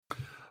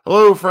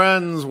Hello,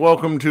 friends.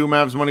 Welcome to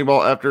Mavs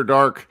Moneyball After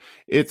Dark.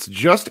 It's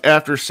just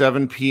after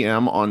 7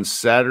 p.m. on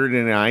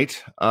Saturday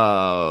night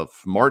of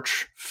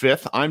March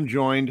 5th. I'm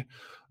joined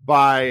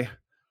by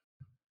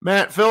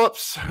Matt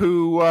Phillips,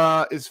 who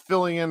is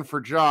filling in for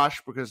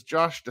Josh because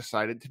Josh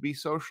decided to be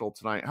social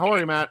tonight. How are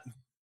you, Matt?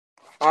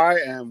 I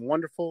am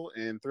wonderful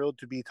and thrilled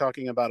to be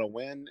talking about a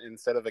win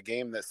instead of a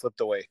game that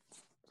slipped away.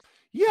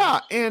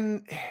 Yeah,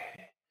 and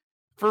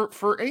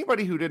for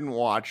anybody who didn't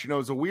watch, it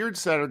was a weird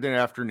Saturday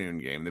afternoon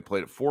game. They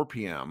played at 4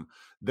 p.m.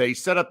 They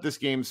set up this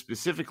game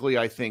specifically,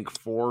 I think,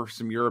 for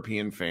some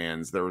European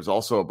fans. There was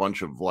also a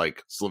bunch of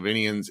like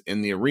Slovenians in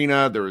the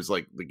arena. There was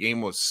like the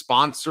game was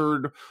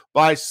sponsored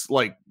by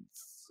like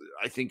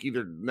I think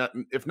either not,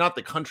 if not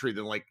the country,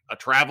 then like a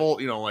travel,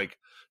 like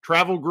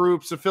travel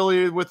groups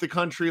affiliated with the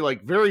country,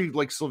 like very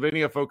like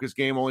Slovenia focused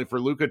game, only for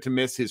Luka to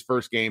miss his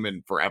first game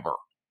in forever.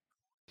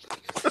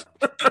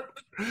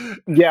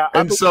 Yeah,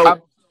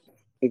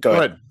 Go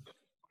ahead.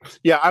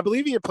 Yeah, I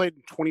believe he had played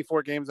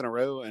 24 games in a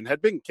row and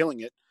had been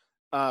killing it.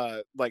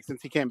 Like since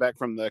he came back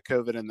from the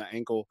COVID and the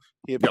ankle,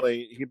 he'd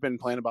been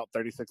playing about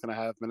 36 and a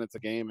half minutes a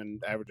game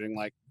and averaging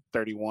like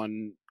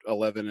 31,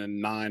 11,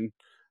 and 9.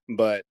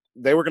 But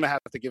they were going to have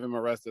to give him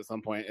a rest at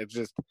some point.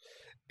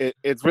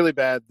 It's really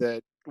bad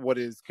that what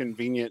is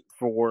convenient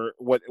for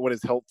what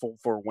is helpful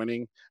for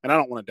winning. And I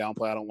don't want to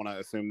downplay. I don't want to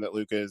assume that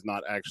Luka is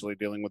not actually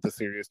dealing with a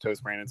serious toe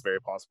sprain. It's very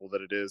possible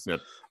that it is. Yep.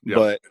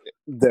 But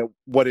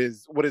what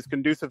is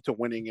conducive to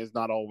winning is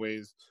not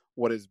always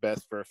what is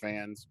best for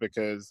fans,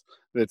 because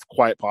it's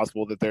quite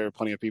possible that there are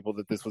plenty of people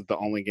that this was the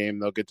only game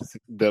they'll get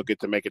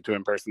to make it to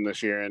in person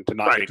this year, and to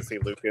not get to see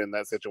Luka in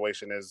that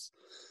situation is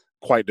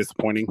quite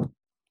disappointing.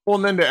 Well,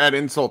 and then to add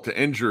insult to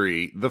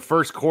injury, the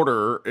first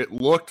quarter, it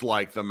looked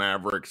like the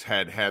Mavericks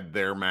had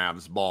their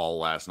Mavs ball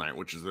last night,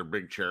 which is their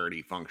big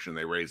charity function.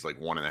 They raised like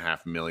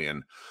 $1.5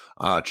 million.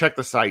 Check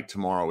the site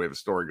tomorrow. We have a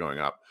story going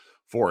up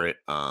for it.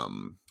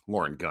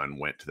 Lauren Gunn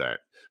went to that.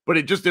 But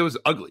it was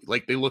ugly.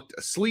 Like they looked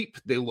asleep.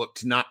 They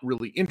looked not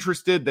really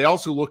interested. They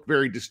also looked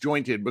very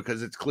disjointed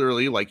because it's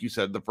clearly, like you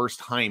said, the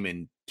first time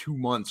in 2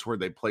 months where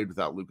they played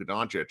without Luka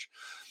Doncic.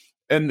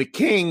 And the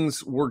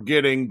Kings were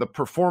getting the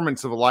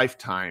performance of a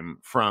lifetime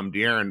from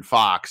De'Aaron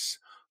Fox,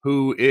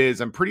 who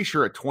is, I'm pretty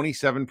sure, a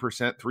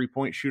 27%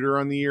 three-point shooter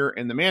on the year.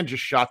 And the man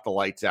just shot the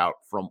lights out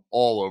from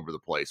all over the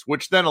place,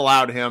 which then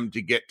allowed him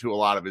to get to a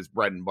lot of his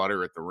bread and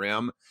butter at the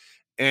rim.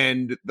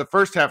 And the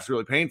first half is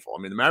really painful.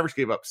 I mean, the Mavericks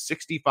gave up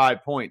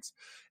 65 points.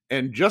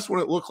 And just when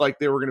it looked like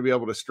they were going to be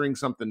able to string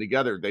something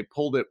together, they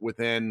pulled it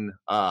within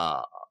 12.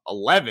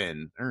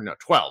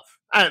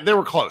 They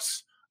were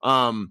close.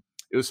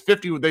 It was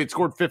 50. They'd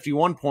scored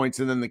 51 points,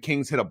 and then the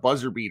Kings hit a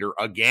buzzer beater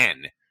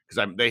again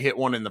because they hit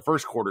one in the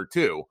first quarter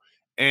too.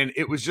 And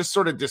it was just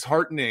sort of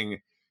disheartening.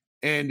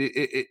 And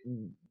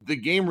the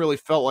game really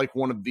felt like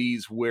one of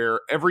these where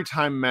every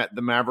time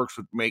the Mavericks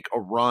would make a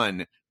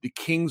run, the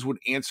Kings would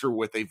answer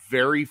with a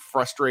very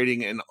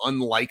frustrating and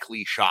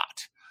unlikely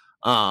shot.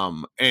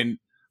 And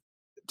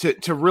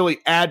to really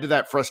add to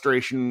that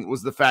frustration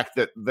was the fact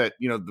that the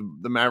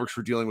Mavericks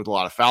were dealing with a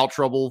lot of foul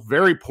trouble,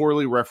 very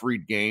poorly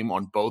refereed game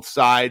on both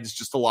sides,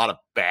 just a lot of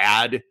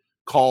bad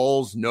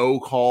calls,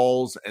 no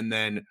calls, and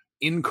then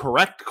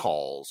incorrect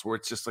calls where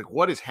it's just like,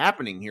 what is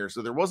happening here?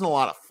 So there wasn't a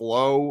lot of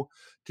flow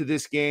to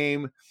this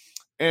game.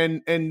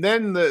 And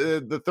then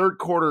the third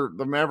quarter,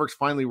 the Mavericks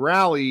finally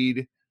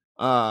rallied.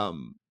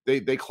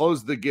 They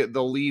closed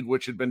the lead,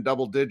 which had been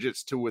double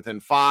digits, to within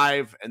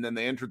 5, and then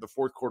they entered the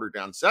fourth quarter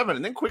down 7,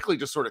 and then quickly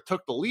just sort of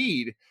took the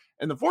lead.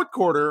 And the fourth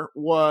quarter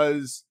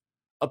was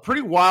a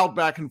pretty wild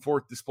back and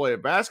forth display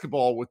of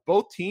basketball, with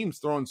both teams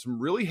throwing some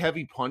really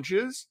heavy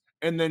punches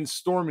and then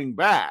storming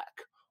back,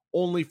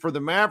 only for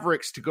the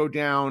Mavericks to go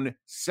down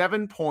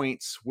 7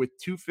 points with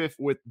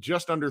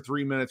just under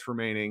 3 minutes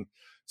remaining.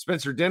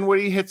 Spencer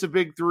Dinwiddie hits a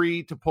big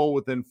three to pull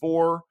within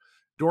 4.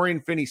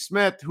 Dorian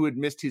Finney-Smith, who had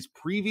missed his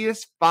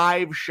previous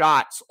 5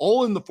 shots,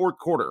 all in the fourth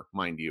quarter,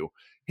 mind you,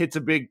 hits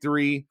a big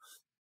three.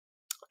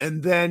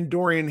 And then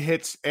Dorian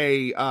hits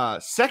a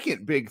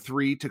second big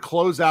three to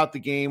close out the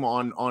game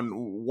on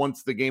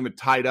once the game had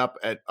tied up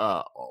at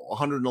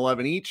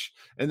 111 each.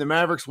 And the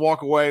Mavericks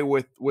walk away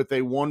with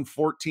a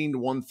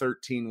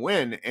 114-113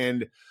 win.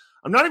 And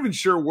I'm not even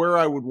sure where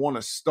I would want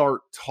to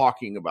start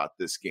talking about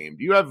this game.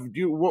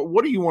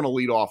 What do you want to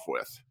lead off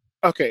with?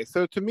 Okay,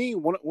 so to me,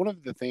 one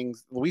of the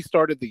things we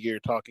started the year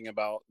talking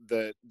about,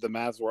 the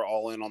Mavs were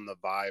all in on the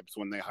vibes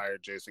when they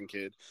hired Jason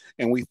Kidd,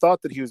 and we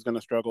thought that he was going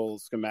to struggle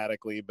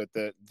schematically, but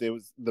the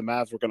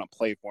Mavs were going to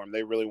play for him.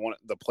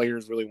 The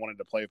players really wanted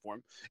to play for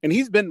him, and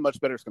he's been much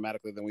better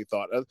schematically than we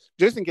thought.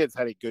 Jason Kidd's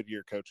had a good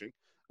year coaching,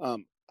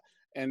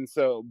 and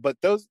so, but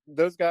those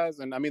guys,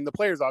 and I mean the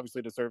players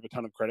obviously deserve a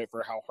ton of credit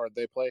for how hard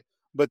they play,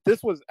 but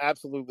this was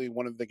absolutely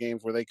one of the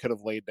games where they could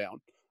have laid down.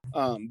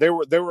 There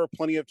were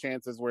plenty of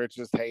chances where it's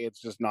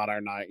just not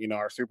our night.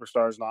 Our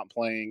superstar's not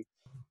playing.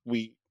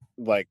 We've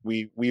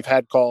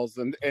had calls,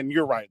 and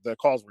you're right, the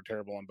calls were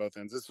terrible on both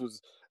ends.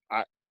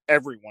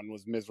 Everyone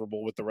was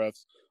miserable with the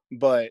refs,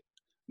 but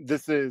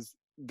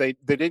they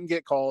didn't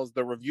get calls.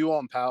 The review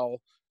on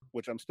Powell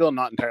which I'm still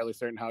not entirely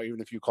certain how, even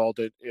if you called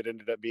it, it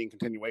ended up being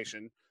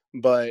continuation.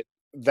 But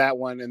that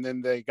one, and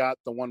then they got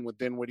the one with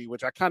Dinwiddie,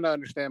 which I kind of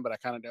understand, but I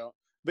kind of don't.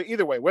 But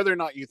either way, whether or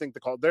not you think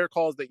there are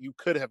calls that you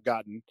could have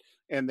gotten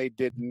and they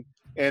didn't.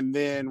 And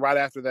then right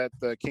after that,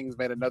 the Kings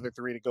made another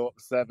 3 to go up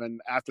 7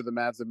 after the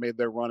Mavs had made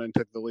their run and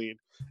took the lead.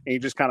 And you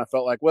just kind of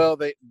felt like, well,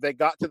 they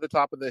got to the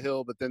top of the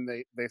hill, but then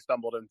they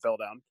stumbled and fell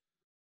down.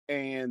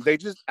 And they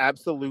just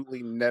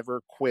absolutely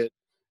never quit.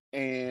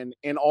 And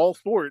in all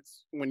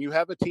sports, when you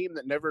have a team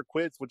that never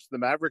quits, which the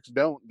Mavericks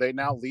don't, they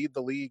now lead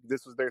the league.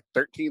 This was their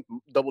 13th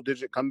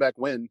double-digit comeback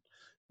win.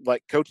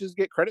 Like, coaches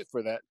get credit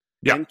for that.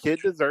 Yeah. And Kidd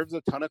deserves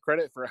a ton of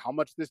credit for how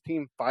much this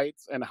team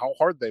fights and how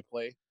hard they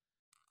play.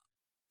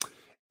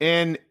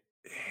 And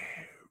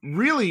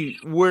really,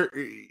 where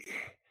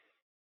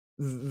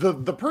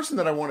the person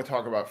that I want to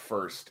talk about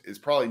first is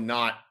probably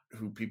not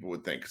who people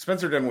would think.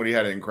 Spencer Dinwiddie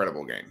had an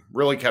incredible game.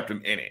 Really kept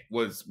him in it.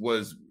 Was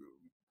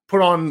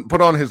put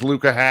on his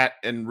Luka hat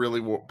and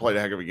really played a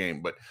heck of a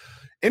game. But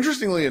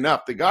interestingly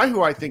enough, the guy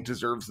who I think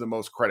deserves the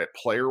most credit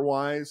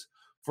player-wise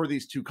for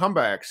these two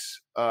comebacks,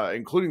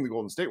 including the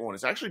Golden State one,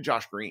 is actually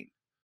Josh Green.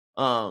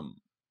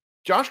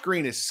 Josh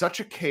Green is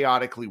such a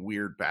chaotically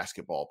weird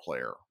basketball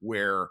player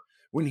where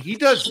when he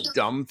does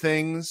dumb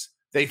things,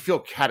 they feel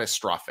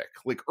catastrophic.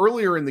 Like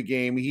earlier in the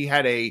game, he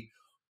had a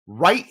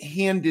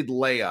right-handed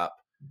layup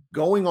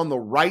going on the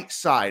right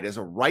side as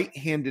a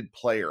right-handed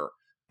player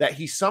that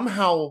he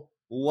somehow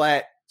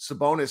let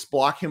Sabonis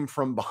block him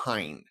from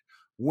behind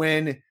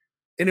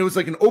and it was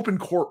like an open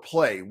court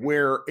play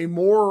where a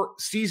more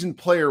seasoned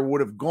player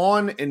would have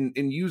gone and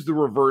used the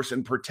reverse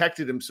and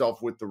protected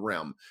himself with the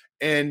rim.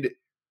 And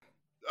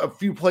a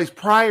few plays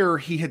prior,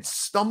 he had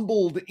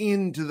stumbled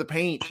into the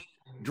paint,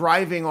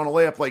 driving on a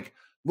layup, like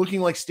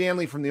looking like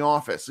Stanley from The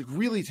Office, like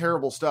really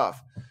terrible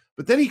stuff.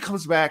 But then he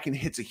comes back and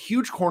hits a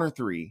huge corner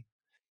 3.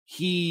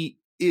 He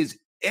is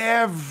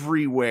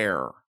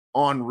everywhere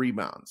on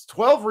rebounds,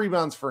 12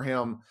 rebounds for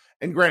him.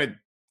 And granted,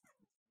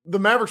 the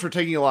Mavericks were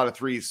taking a lot of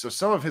threes, so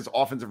some of his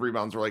offensive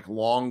rebounds were like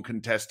long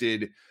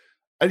contested.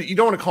 You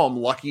don't want to call him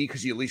lucky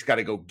because you at least got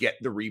to go get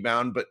the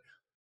rebound, but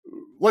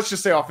let's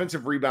just say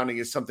offensive rebounding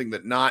is something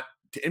that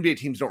NBA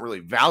teams don't really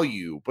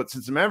value. But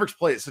since the Mavericks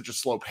play at such a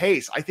slow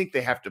pace, I think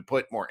they have to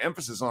put more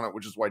emphasis on it,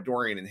 which is why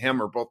Dorian and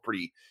him are both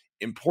pretty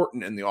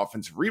important in the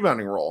offensive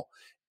rebounding role.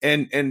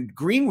 And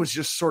Green was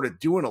just sort of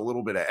doing a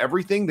little bit of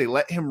everything. They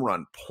let him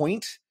run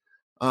point.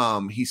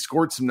 He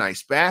scored some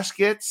nice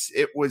baskets.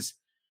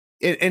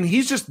 And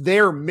he's just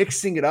there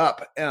mixing it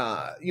up.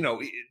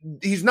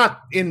 He's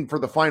not in for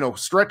the final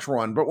stretch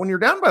run, but when you're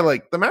down by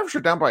the Mavericks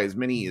are down by as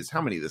many as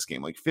how many this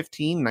game? Like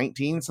 15,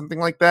 19, something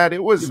like that.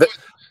 It was.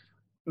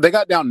 They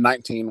got down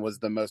 19 was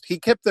the most. He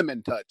kept them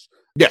in touch.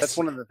 Yes. That's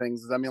one of the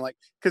things is, I mean, like,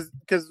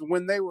 because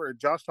when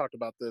Josh talked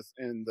about this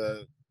in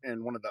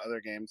one of the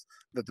other games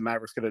that the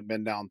Mavericks could have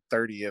been down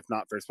 30 if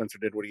not for Spencer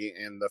Dinwiddie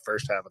in the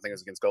first half. I think it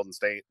was against Golden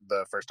State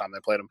the first time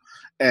they played him.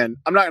 And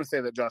I'm not going to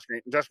say that Josh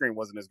Green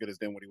wasn't as good as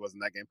Dinwiddie was in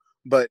that game,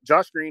 but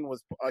Josh Green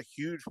was a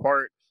huge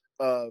part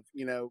of,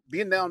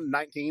 being down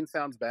 19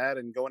 sounds bad,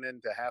 and going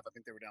into half, I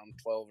think they were down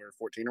 12 or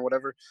 14 or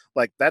whatever.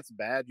 Like, that's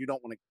bad. You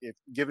don't want to, if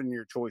given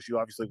your choice, you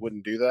obviously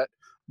wouldn't do that.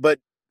 But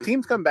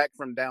teams come back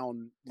from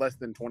down less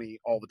than 20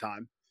 all the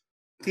time.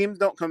 Teams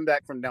don't come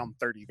back from down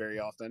 30 very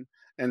often.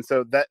 And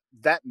so that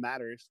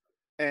matters.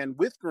 And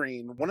with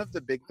Green, one of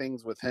the big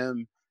things with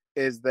him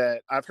is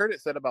that I've heard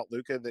it said about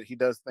Luka that he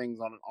does things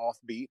on an off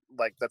beat.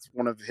 Like, that's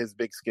one of his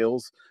big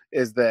skills,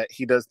 is that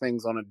he does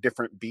things on a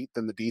different beat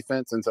than the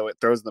defense. And so it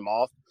throws them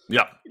off.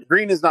 Yeah.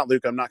 Green is not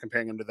Luka. I'm not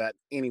comparing him to that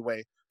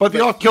anyway. But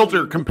the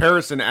off-kilter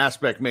comparison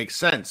aspect makes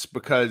sense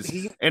because,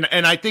 and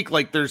I think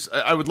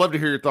I would love to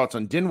hear your thoughts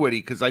on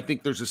Dinwiddie, because I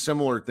think there's a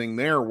similar thing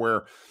there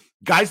where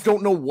guys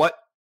don't know what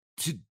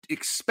to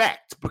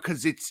expect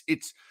because it's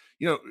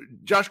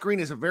Josh Green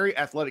is a very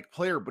athletic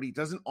player, but he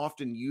doesn't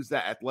often use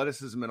that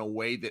athleticism in a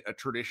way that a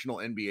traditional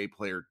NBA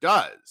player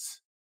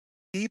does.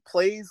 He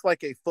plays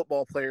like a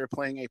football player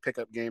playing a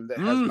pickup game that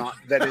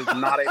is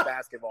not a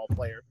basketball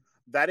player.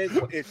 That is,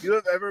 if you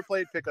have ever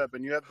played pickup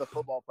and you have the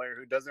football player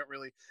who doesn't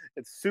really,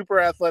 it's super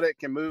athletic,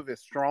 can move, is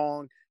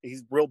strong,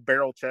 he's real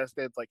barrel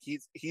chested, like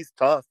he's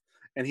tough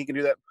and he can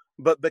do that.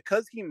 But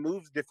because he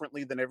moves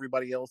differently than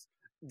everybody else,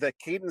 the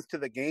cadence to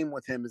the game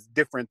with him is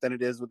different than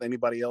it is with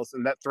anybody else,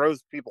 and that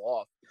throws people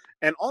off.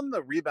 And on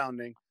the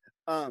rebounding,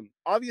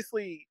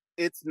 obviously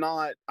it's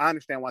not, I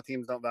understand why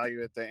teams don't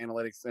value it, the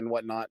analytics and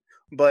whatnot,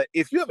 but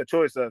if you have a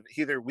choice of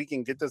either we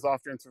can get this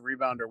offensive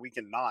rebound or we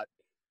cannot,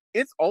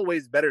 it's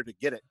always better to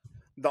get it.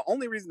 The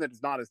only reason that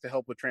it's not is to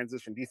help with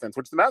transition defense,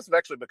 which the Mavs have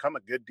actually become a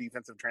good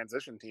defensive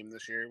transition team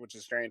this year, which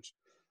is strange.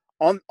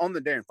 On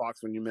the De'Aaron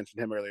Fox, when you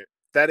mentioned him earlier,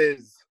 that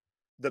is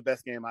the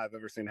best game I've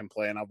ever seen him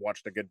play, and I've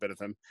watched a good bit of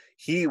him.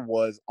 He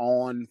was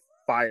on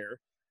fire,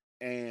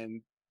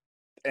 and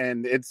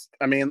Green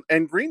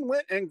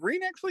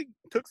actually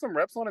took some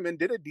reps on him and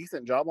did a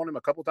decent job on him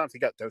a couple times. He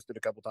got toasted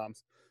a couple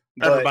times.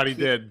 Everybody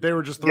did. They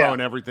were just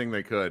throwing everything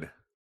they could.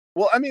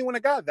 Well, I mean, when a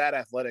guy that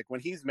athletic, when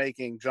he's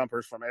making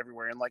jumpers from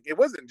everywhere, and like it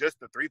wasn't just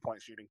the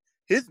 3-point shooting,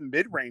 his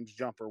mid-range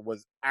jumper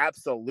was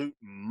absolute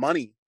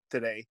money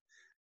today.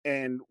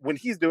 And when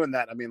he's doing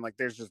that, I mean, like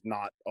there's just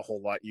not a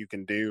whole lot you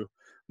can do.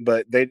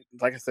 But they,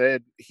 like I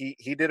said, he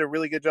did a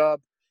really good job.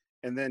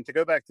 And then to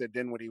go back to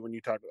Dinwiddie, when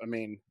you talk, I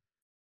mean,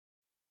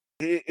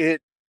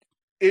 it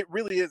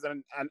really is.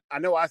 And I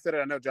know I said it.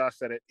 I know Josh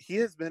said it. He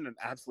has been an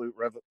absolute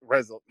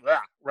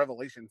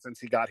revelation since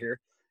he got here,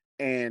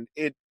 and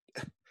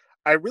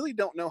I really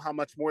don't know how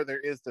much more there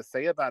is to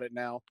say about it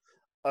now,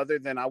 other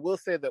than I will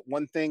say that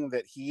one thing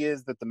that he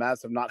is that the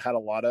Mavs have not had a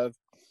lot of.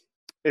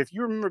 If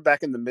you remember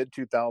back in the mid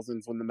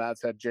 2000s when the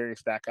Mavs had Jerry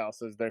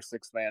Stackhouse as their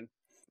sixth man,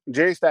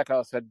 Jerry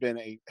Stackhouse had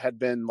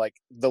been like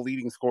the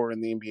leading scorer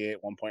in the NBA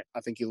at one point. I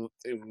think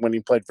when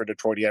he played for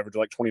Detroit, he averaged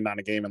like 29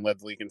 a game and led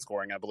the league in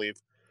scoring, I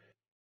believe.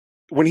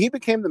 When he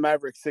became the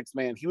Mavericks sixth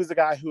man, he was a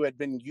guy who had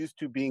been used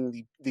to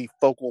being the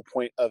focal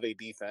point of a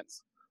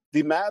defense.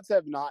 The Mavs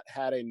have not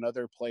had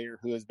another player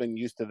who has been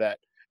used to that.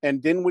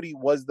 And Dinwiddie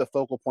was the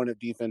focal point of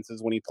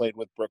defenses when he played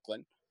with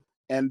Brooklyn.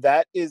 And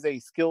that is a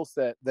skill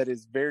set that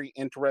is very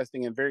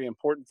interesting and very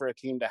important for a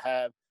team to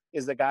have,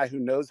 is a guy who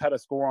knows how to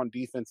score on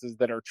defenses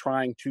that are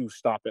trying to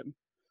stop him.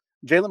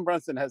 Jalen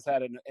Brunson has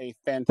had a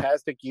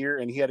fantastic year,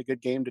 and he had a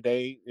good game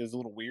today. It was a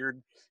little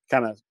weird,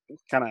 kind of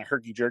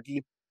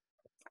herky-jerky.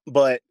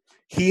 But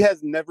he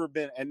has never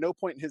been, at no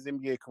point in his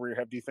NBA career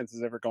have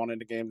defenses ever gone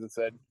into games and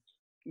said,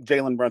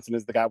 Jalen Brunson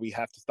is the guy we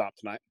have to stop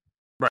tonight.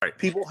 Right.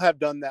 People have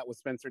done that with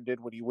Spencer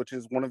Dinwiddie, which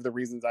is one of the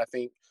reasons I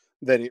think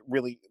that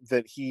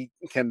he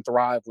can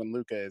thrive when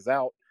Luka is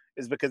out,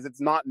 is because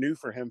it's not new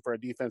for him for a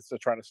defense to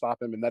try to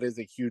stop him. And that is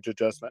a huge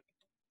adjustment.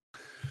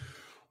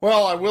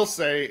 Well, I will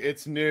say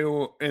it's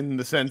new in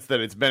the sense that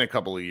it's been a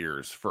couple of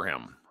years for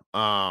him.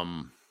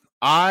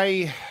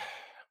 I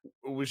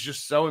was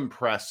just so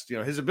impressed. You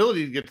know, his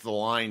ability to get to the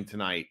line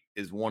tonight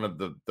is one of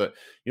the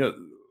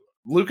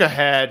Luka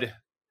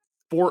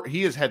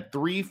he has had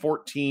 3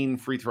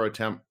 free throw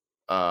attempt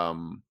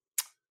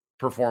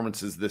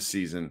performances this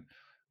season.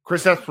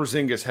 Kristaps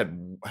Porzingis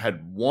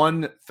had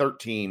 1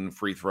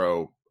 free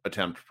throw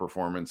attempt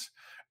performance,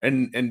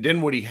 and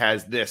Dinwiddie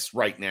has this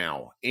right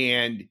now.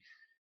 And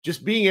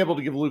just being able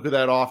to give Luka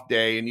that off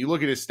day, and you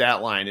look at his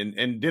stat line,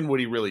 and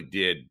Dinwiddie really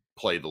did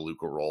play the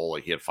Luka role.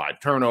 Like, he had 5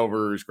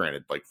 turnovers.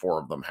 Granted, like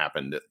 4 of them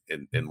happened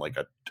in like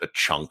a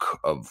chunk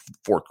of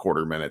fourth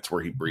quarter minutes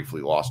where he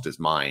briefly lost his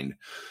mind.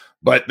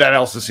 But that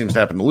also seems to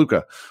happen to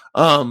Luka.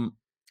 And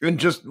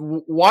just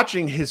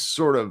watching his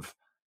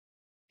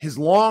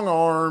long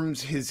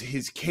arms,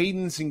 his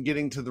cadence in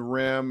getting to the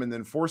rim, and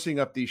then forcing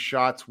up these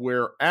shots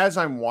where, as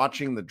I'm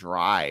watching the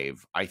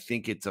drive, I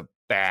think it's a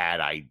bad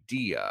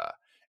idea.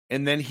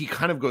 And then he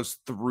kind of goes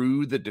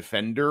through the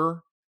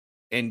defender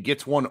and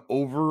gets one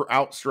over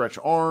outstretched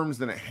arms,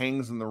 then it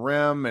hangs on the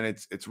rim, and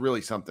it's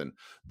really something.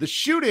 The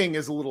shooting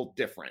is a little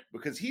different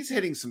because he's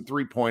hitting some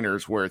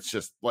 3-pointers where it's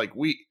just like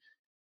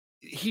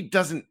he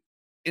doesn't,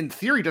 in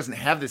theory, doesn't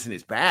have this in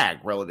his bag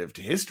relative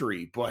to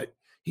history, but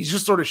he's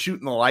just sort of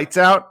shooting the lights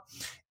out.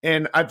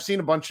 And I've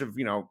seen a bunch of,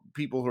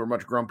 people who are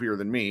much grumpier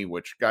than me,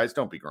 which, guys,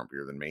 don't be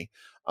grumpier than me,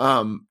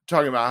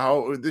 talking about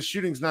how this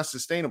shooting's not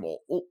sustainable.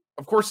 Well,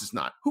 of course it's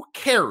not. Who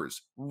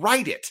cares?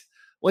 Write it.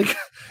 Like,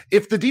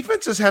 if the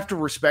defenses have to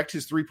respect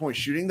his 3-point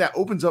shooting, that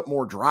opens up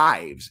more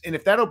drives. And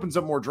if that opens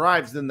up more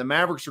drives, then the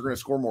Mavericks are going to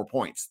score more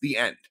points. The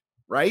end,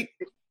 right?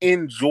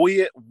 Enjoy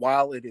it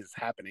while it is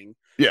happening.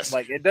 Yes.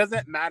 Like, it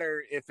doesn't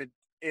matter if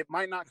it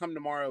might not come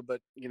tomorrow,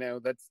 but you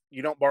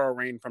don't borrow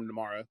rain from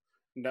tomorrow.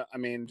 No, I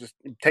mean, just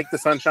take the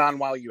sunshine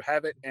while you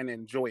have it and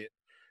enjoy it.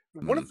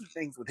 One of the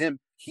things with him,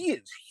 he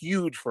is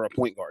huge for a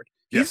point guard.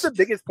 He's the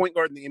biggest point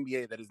guard in the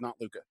NBA that is not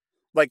Luka.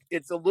 Like,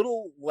 it's a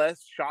little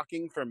less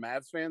shocking for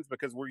Mavs fans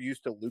because we're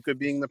used to Luka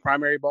being the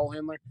primary ball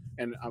handler.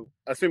 And I'm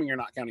assuming you're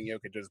not counting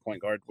Jokic as a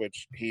point guard,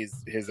 which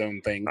he's his own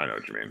thing. I know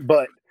what you mean.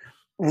 But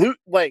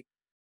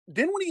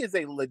Dinwiddie is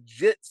a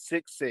legit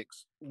 6'6"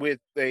 with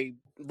a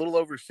little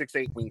over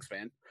 6'8"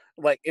 wingspan.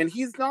 Like, and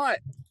he's not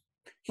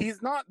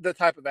the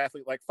type of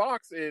athlete like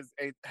Fox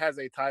has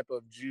a type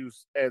of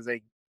juice as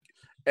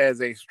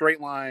a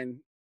straight line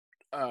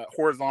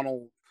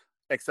horizontal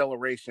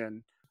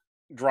acceleration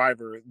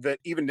driver that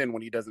even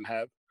Dinwiddie doesn't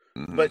have.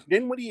 Mm-hmm. But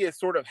Dinwiddie is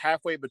sort of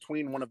halfway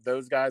between one of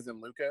those guys and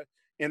Luka,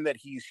 in that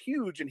he's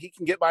huge and he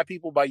can get by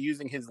people by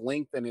using his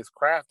length and his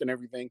craft and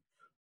everything.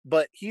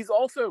 But he's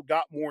also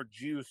got more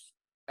juice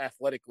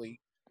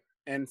athletically.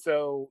 And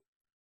so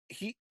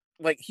he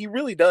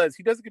really does.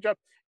 He does a good job.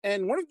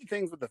 And one of the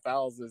things with the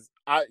fouls is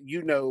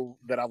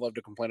that I love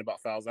to complain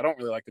about fouls. I don't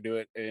really like to do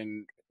it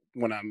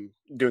when I'm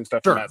doing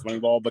stuff for Mavs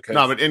Winning Ball because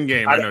but in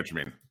game, I know what you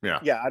mean. Yeah.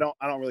 I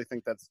don't really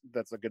think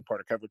that's a good part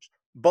of coverage.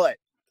 But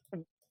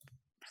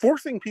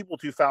forcing people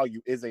to foul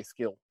you is a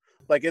skill.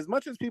 Like, as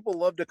much as people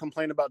love to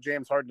complain about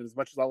James Harden, as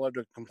much as I love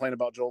to complain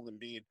about Joel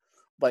Embiid,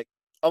 like,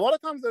 a lot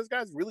of times those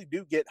guys really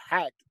do get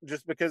hacked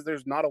just because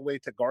there's not a way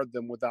to guard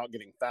them without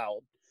getting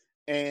fouled.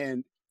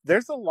 And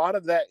there's a lot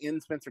of that in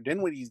Spencer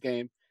Dinwiddie's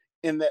game,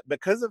 in that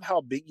because of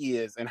how big he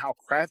is and how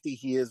crafty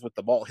he is with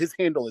the ball, his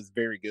handle is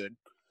very good.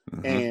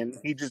 and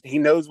he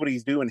knows what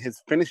he's doing.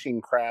 His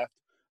finishing craft,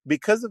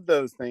 because of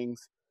those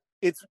things,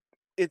 it's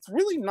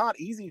really not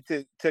easy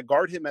to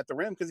guard him at the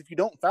rim, because if you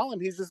don't foul him,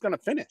 he's just going to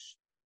finish.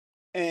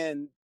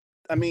 And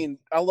I mean,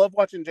 I love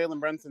watching Jalen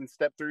Brunson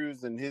step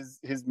throughs and his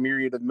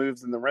myriad of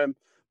moves in the rim,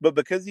 but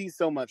because he's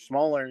so much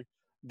smaller,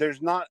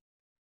 there's not.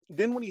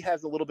 Then when he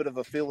has a little bit of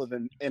a feel of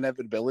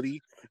inevitability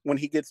when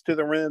he gets to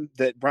the rim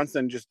that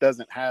Brunson just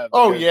doesn't have.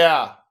 Oh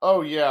yeah,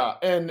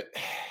 and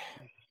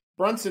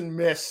Brunson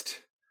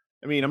missed.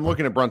 I mean, I'm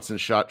looking at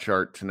Brunson's shot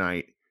chart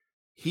tonight.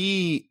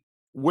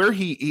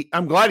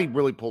 I'm glad he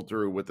really pulled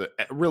through with a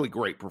really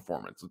great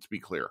performance. Let's be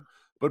clear,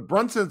 but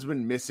Brunson's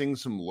been missing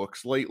some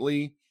looks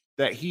lately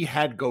that he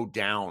had go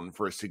down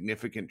for a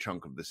significant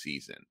chunk of the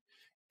season.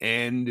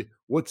 And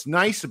what's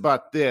nice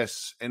about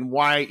this, and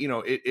why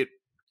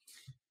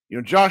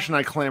Josh and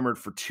I clamored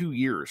for 2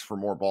 years for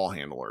more ball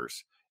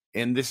handlers.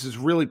 And this has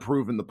really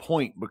proven the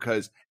point,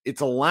 because it's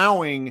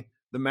allowing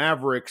the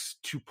Mavericks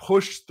to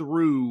push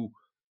through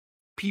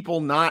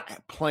people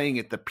not playing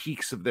at the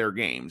peaks of their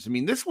games. I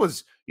mean, this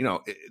was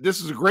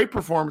a great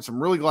performance.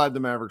 I'm really glad the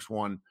Mavericks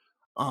won.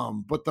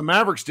 But the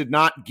Mavericks did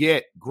not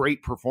get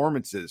great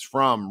performances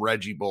from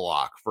Reggie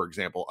Bullock, for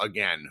example,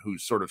 again,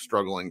 who's sort of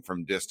struggling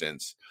from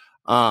distance.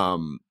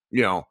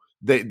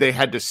 They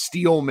had to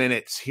steal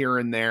minutes here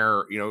and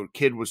there.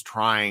 Kid was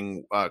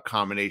trying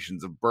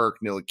combinations of Burke,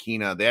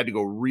 Ntilikina. They had to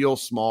go real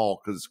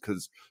small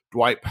because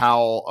Dwight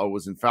Powell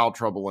was in foul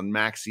trouble and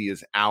Maxey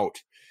is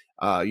out.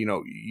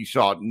 You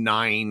saw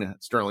 9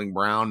 Sterling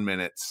Brown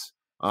minutes.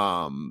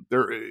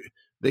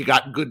 They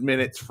got good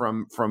minutes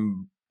from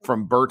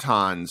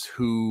Bertans,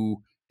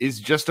 who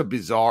is just a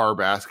bizarre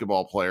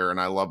basketball player,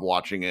 and I love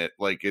watching it.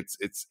 Like it's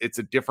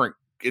a different.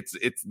 It's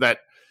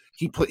that.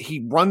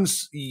 He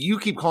runs. You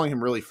keep calling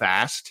him really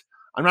fast.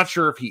 I'm not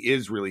sure if he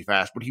is really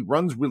fast, but he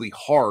runs really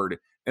hard,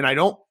 and I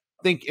don't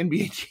think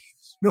NBA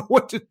teams know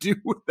what to do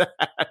with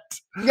that.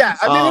 Yeah,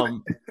 I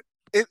mean,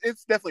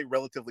 it's definitely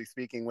relatively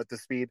speaking with the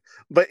speed,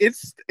 but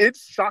it's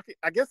shocking.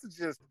 I guess it's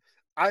just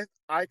I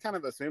kind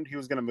of assumed he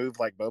was going to move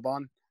like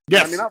Boban.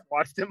 Yes. I mean, I've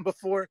watched him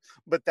before,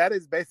 but that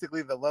is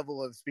basically the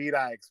level of speed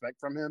I expect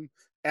from him.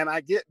 And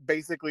I get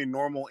basically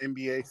normal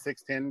NBA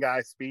 6'10"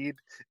 guy speed.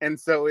 And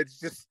so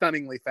it's just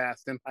stunningly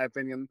fast, in my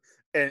opinion,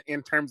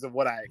 in terms of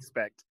what I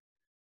expect.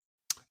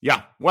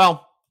 Yeah.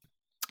 Well,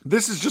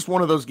 this is just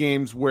one of those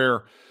games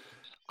where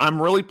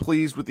I'm really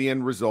pleased with the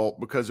end result,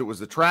 because it was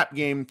a trap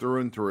game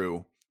through and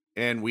through.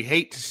 And we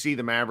hate to see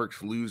the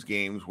Mavericks lose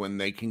games when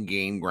they can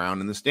gain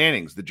ground in the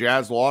standings. The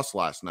Jazz lost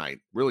last night,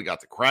 really got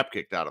the crap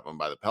kicked out of them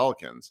by the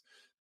Pelicans.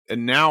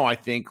 And now I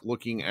think,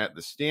 looking at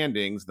the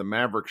standings, the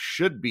Mavericks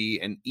should be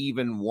an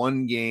even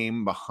 1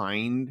 game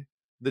behind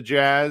the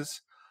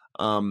Jazz.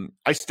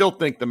 I still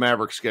think the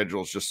Mavericks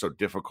schedule is just so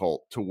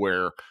difficult to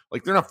where,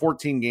 like, they're not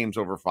 14 games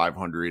over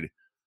 500.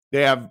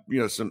 They have,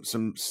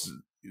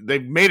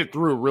 they've made it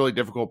through a really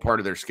difficult part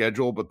of their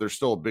schedule, but there's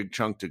still a big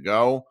chunk to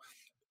go.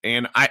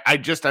 And I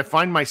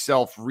find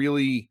myself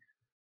really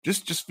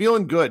just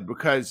feeling good,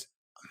 because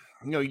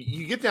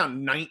you get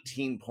down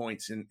 19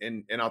 points,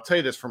 and I'll tell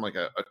you this from like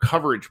a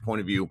coverage point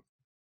of view.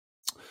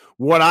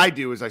 What I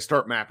do is I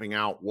start mapping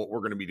out what we're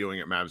going to be doing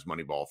at Mavs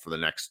Moneyball for the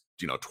next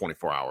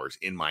 24 hours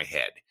in my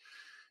head.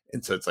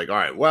 And so it's like, all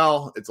right,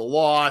 well, it's a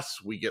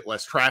loss. We get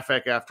less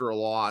traffic after a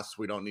loss.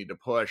 We don't need to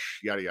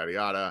push, yada, yada,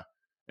 yada.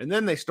 And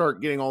then they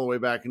start getting all the way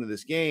back into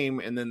this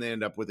game, and then they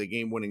end up with a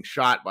game-winning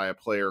shot by a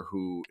player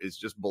who is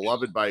just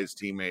beloved by his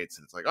teammates.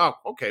 And it's like, oh,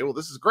 okay, well,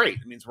 this is great.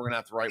 It means we're going to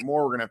have to write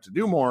more. We're going to have to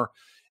do more.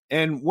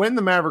 And when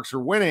the Mavericks are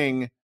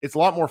winning, it's a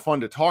lot more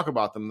fun to talk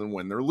about them than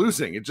when they're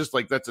losing. It's just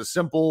like, that's a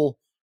simple,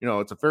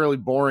 it's a fairly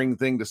boring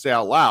thing to say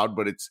out loud,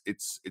 but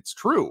it's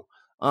true.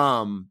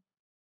 And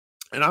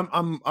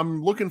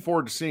I'm looking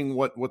forward to seeing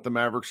what the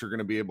Mavericks are going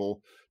to be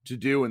able to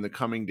do in the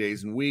coming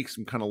days and weeks.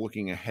 I'm kind of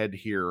looking ahead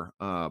here,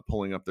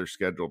 pulling up their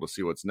schedule to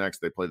see what's next.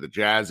 They play the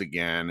Jazz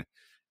again.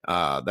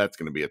 That's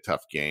going to be a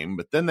tough game,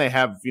 but then they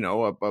have,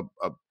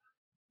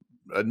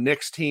 a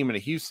Knicks team and a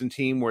Houston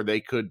team where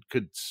they could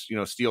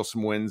steal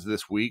some wins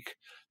this week.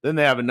 Then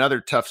they have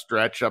another tough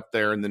stretch up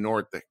there in the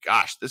north.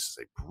 Gosh, this is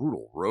a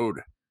brutal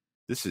road.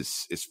 This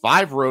is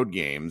 5 road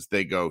games.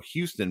 They go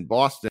Houston,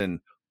 Boston,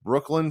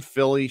 Brooklyn,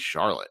 Philly,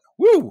 Charlotte.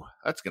 Woo!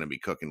 That's going to be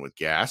cooking with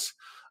gas.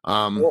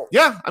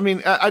 Yeah, I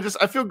mean, I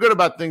feel good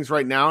about things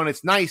right now, and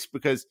it's nice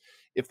because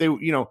if they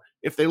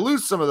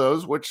lose some of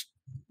those, which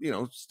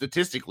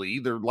statistically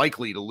they're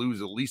likely to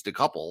lose at least a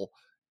couple,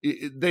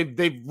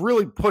 they've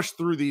really pushed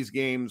through these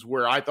games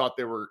where I thought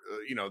they were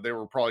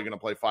probably going to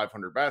play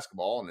 500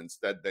 basketball, and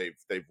instead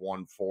they've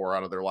won 4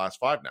 out of their last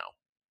 5 now.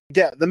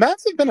 Yeah, the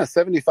Mavs have been a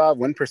 75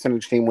 win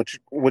percentage team, which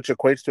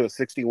equates to a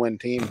 60 win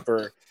team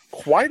for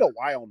quite a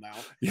while now.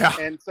 Yeah.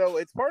 And so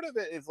it's part of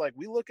it is like,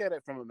 we look at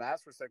it from a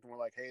Mavs perspective. We're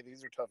like, hey,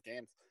 these are tough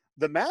games.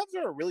 The Mavs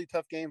are a really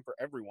tough game for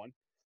everyone.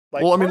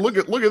 Like, well, I mean, look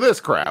at this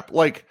crap.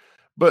 Like,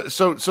 but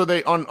so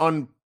they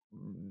on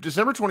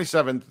December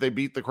 27th, they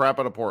beat the crap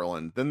out of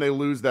Portland. Then they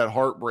lose that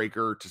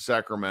heartbreaker to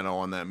Sacramento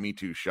on that Me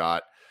Too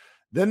shot.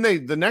 Then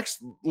the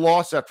next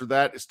loss after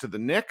that is to the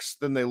Knicks.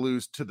 Then they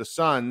lose to the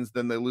Suns.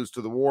 Then they lose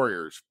to the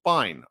Warriors.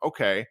 Fine.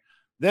 Okay.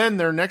 Then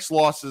their next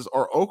losses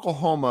are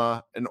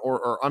Orlando and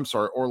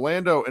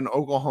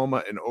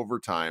Oklahoma in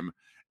overtime.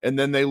 And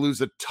then they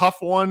lose a tough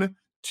one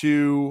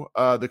to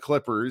the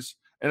Clippers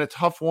and a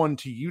tough one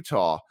to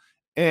Utah.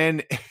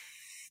 And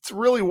it's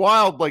really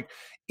wild. Like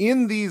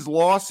in these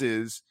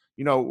losses,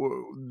 you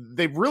know,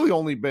 they've really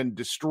only been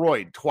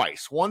destroyed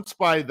twice. Once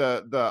by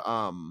the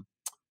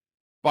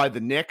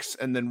Knicks,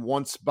 and then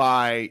once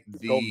by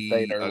the Golden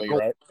State early,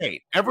 Golden right?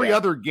 State. Every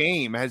other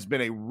game has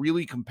been a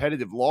really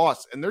competitive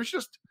loss, and there's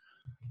just,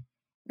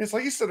 it's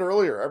like you said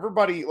earlier,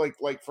 everybody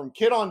like from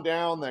kid on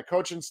down, that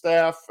coaching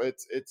staff,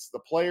 it's the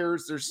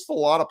players. There's just a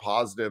lot of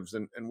positives,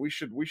 and we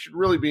should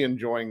really be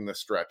enjoying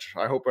this stretch.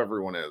 I hope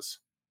everyone is.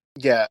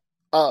 Yeah.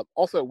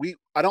 Also,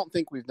 I don't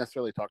think we've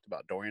necessarily talked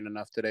about Dorian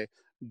enough today.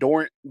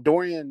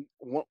 Dorian,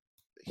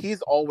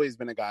 he's always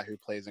been a guy who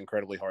plays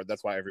incredibly hard.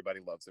 That's why everybody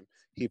loves him.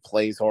 He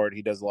plays hard.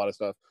 He does a lot of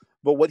stuff.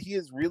 But what he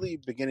is really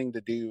beginning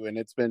to do, and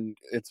it's been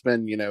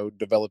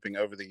developing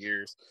over the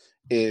years,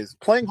 is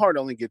playing hard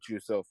only gets you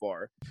so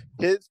far.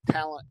 His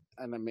talent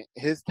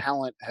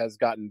has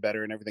gotten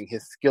better and everything.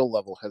 His skill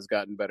level has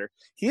gotten better.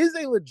 He is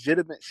a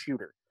legitimate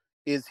shooter.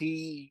 Is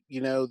he,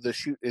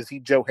 is he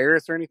Joe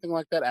Harris or anything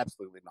like that?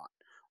 Absolutely not.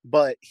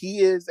 But he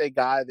is a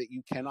guy that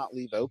you cannot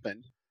leave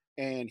open.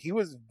 And he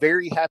was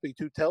very happy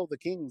to tell the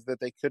Kings that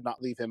they could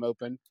not leave him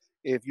open.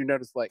 If you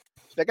notice, like,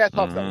 that guy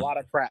talks a lot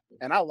of crap,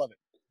 and I love it.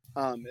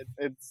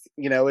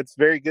 It's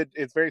very good.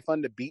 It's very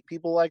fun to beat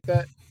people like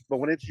that. But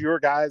when it's your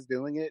guys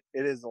doing it,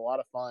 it is a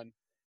lot of fun.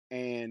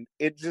 And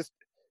it's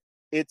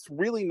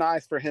really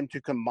nice for him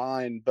to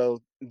combine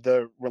both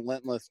the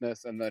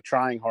relentlessness and the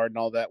trying hard and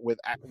all that with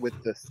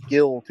the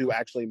skill to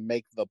actually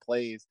make the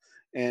plays.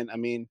 And I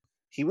mean,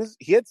 he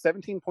had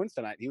 17 points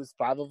tonight. He was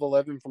 5 of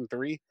 11 from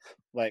 3.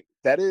 Like,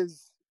 that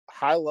is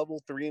high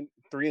level 3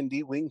 and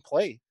D wing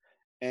play.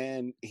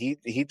 And he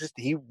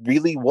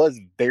really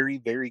was very,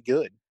 very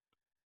good.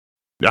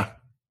 Yeah,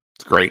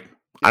 it's great.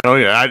 I know.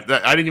 Yeah,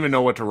 I didn't even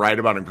know what to write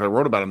about him because I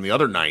wrote about him the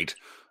other night.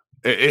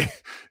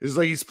 It's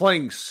like he's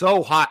playing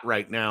so hot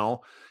right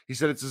now. He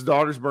said it's his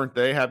daughter's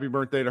birthday. Happy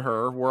birthday to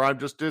her. Where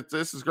this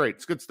is great.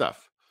 It's good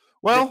stuff.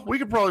 Well, we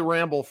could probably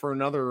ramble for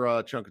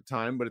another chunk of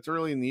time, but it's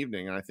early in the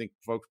evening, and I think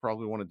folks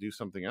probably want to do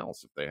something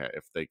else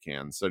if they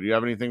can. So, do you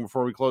have anything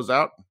before we close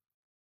out?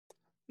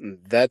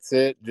 That's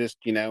it. Just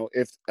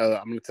if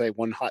I'm going to say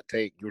one hot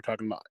take, you were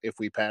talking about if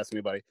we pass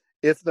anybody.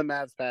 If the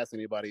Mavs pass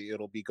anybody,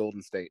 it'll be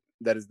Golden State.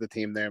 That is the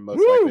team they're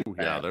most likely.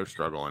 Yeah, they're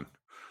struggling.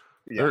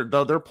 Yeah.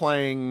 They're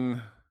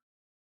playing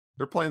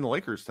the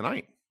Lakers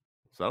tonight.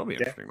 So that'll be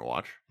interesting to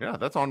watch. Yeah,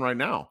 that's on right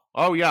now.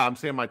 Oh, yeah, I'm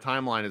saying my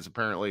timeline is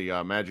apparently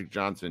Magic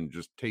Johnson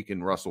just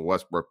taking Russell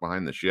Westbrook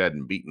behind the shed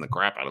and beating the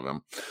crap out of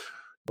him.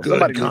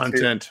 Good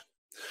content.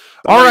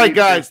 All right,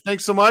 guys,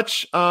 thanks so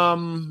much.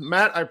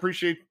 Matt, I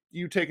appreciate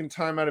you taking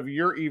time out of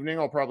your evening.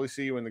 I'll probably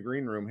see you in the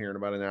green room here in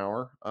about an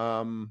hour.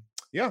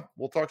 Yeah,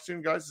 we'll talk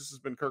soon, guys. This has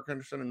been Kirk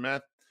Henderson and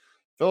Matt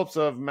Phillips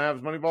of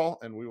Mavs Moneyball,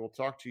 and we will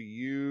talk to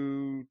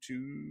you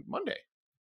Monday.